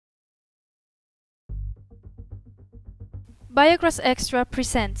bioGRASS Extra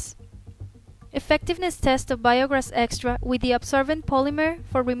presents Effectiveness Test of bioGRASS Extra with the absorbent polymer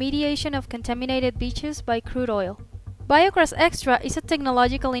for remediation of contaminated beaches by crude oil. bioGRASS Extra is a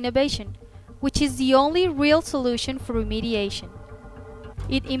technological innovation, which is the only real solution for remediation.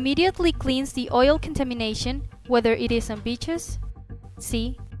 It immediately cleans the oil contamination, whether it is on beaches,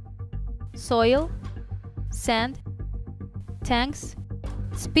 sea, soil, sand, tanks,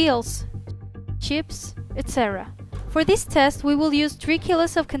 spills, ships, etc. For this test, we will use 3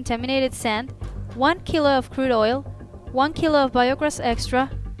 kilos of contaminated sand, 1 kilo of crude oil, 1 kilo of bioGRASS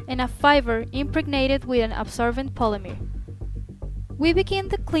Extra, and a fiber impregnated with an absorbent polymer. We begin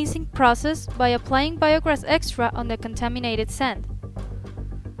the cleansing process by applying bioGRASS Extra on the contaminated sand.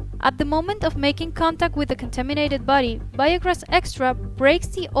 At the moment of making contact with the contaminated body, bioGRASS Extra breaks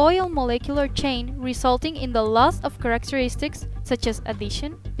the oil molecular chain, resulting in the loss of characteristics such as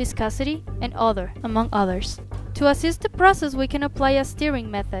adhesion, viscosity, and odor, among others. To assist the process, we can apply a stirring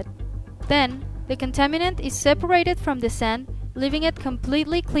method. Then, the contaminant is separated from the sand, leaving it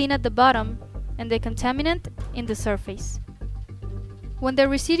completely clean at the bottom and the contaminant in the surface. When the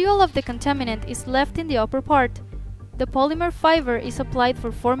residual of the contaminant is left in the upper part, the polymer fiber is applied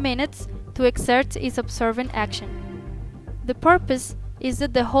for 4 minutes to exert its absorbent action. The purpose is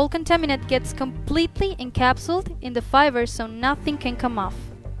that the whole contaminant gets completely encapsulated in the fiber so nothing can come off.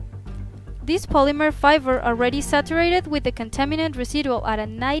 This polymer fiber, already saturated with the contaminant residual at a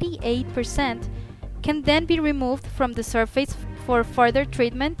 98%, can then be removed from the surface for further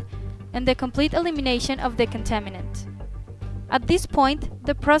treatment and the complete elimination of the contaminant. At this point,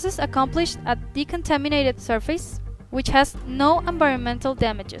 the process accomplished a decontaminated surface, which has no environmental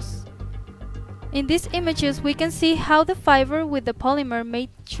damages. In these images, we can see how the fiber with the polymer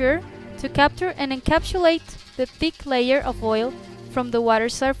made sure to capture and encapsulate the thick layer of oil from the water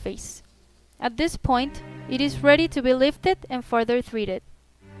surface. At this point, it is ready to be lifted and further treated.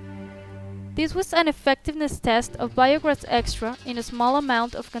 This was an effectiveness test of bioGRASS Extra in a small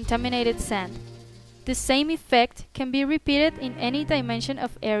amount of contaminated sand. The same effect can be repeated in any dimension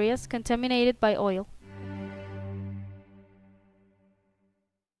of areas contaminated by oil.